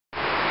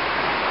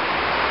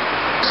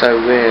So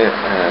we're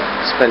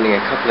spending a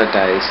couple of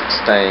days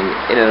staying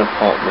in an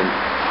apartment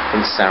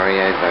in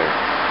Sarajevo,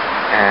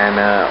 and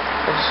I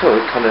thought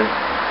I'd kind of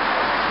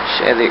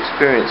share the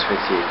experience with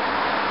you.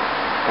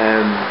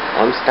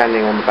 I'm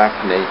standing on the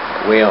balcony.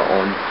 We are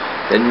on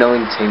the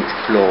 19th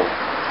floor,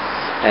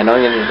 and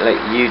I'm going to let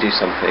you do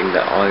something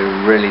that I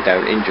really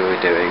don't enjoy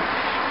doing,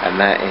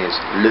 and that is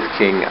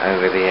looking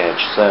over the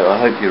edge. So I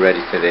hope you're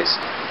ready for this.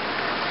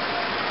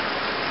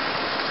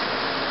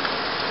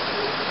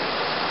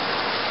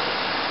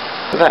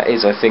 That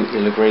is, I think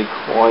you'll agree,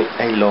 quite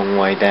a long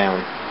way down,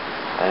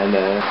 and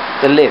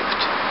the lift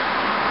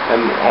or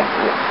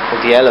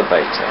the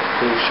elevator,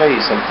 we'll show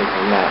you something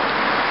from that,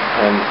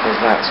 as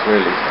that's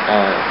really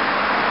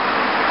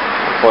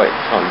quite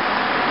fun.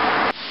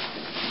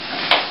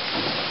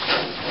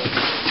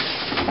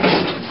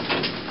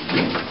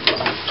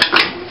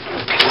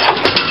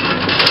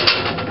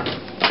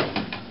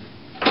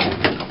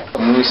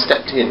 When we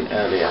stepped in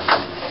earlier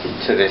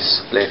to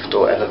this lift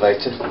or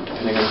elevator,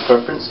 depending on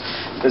preference,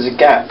 there's a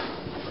gap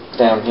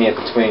down here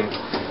between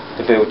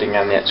the building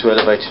and the actual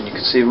elevator, and you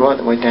can see right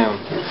the way down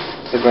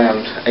to the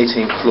ground,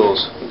 18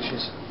 floors, which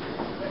is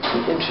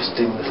an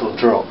interesting little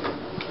drop.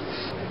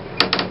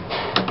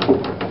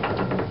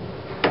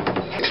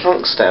 It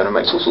trunks down and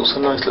makes all sorts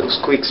of nice little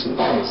squeaks and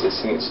bangs.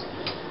 This thing, it's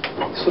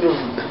sort of,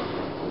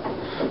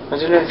 I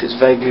don't know if it's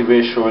vaguely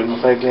reassuring or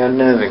vaguely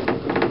unnerving.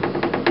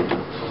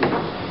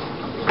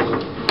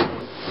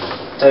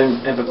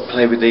 Don't ever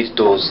play with these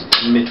doors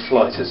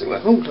mid-flight, as it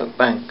were. Oh, look,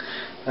 bang!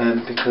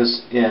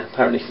 Because, yeah,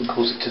 apparently it can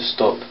cause it to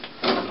stop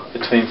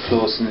between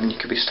floors, and then you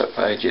could be stuck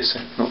for ages, so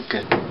not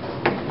good.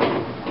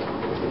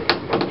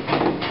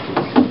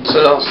 So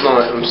last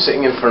night I'm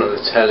sitting in front of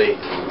the telly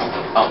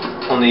up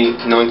on the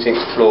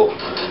 19th floor.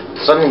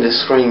 Suddenly the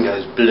screen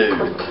goes blue,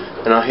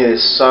 and I hear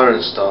this siren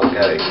start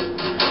going,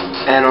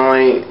 and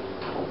I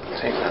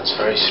think that's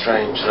very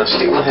strange, and I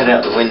stick my head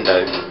out the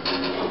window,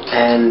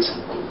 and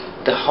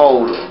the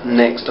whole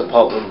next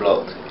apartment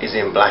block is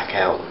in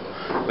blackout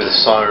with a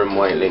siren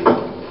wailing.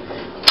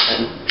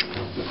 And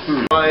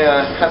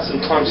I had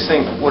some time to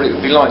think what it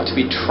would be like to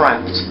be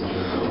trapped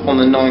on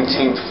the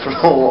 19th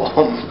floor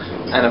of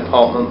an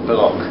apartment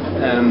block.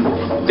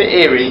 A bit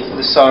eerie,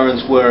 the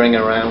sirens whirring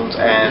around,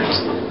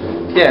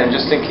 and yeah, I'm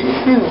just thinking,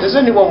 there's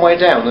only one way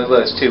down. Well,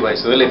 there's two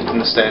ways, so the lift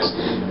and the stairs,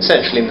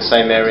 essentially in the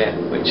same area,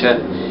 which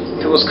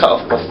if it was cut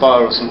off by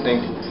fire or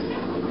something,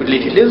 would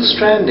leave you a little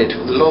stranded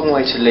with a long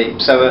way to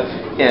leap. So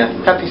yeah,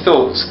 happy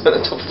thoughts at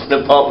the top of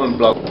an apartment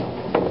block.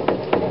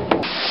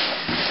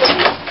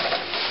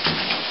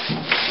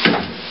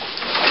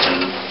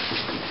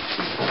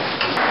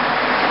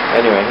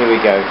 Anyway, here we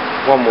go,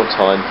 one more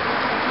time,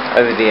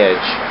 over the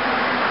edge.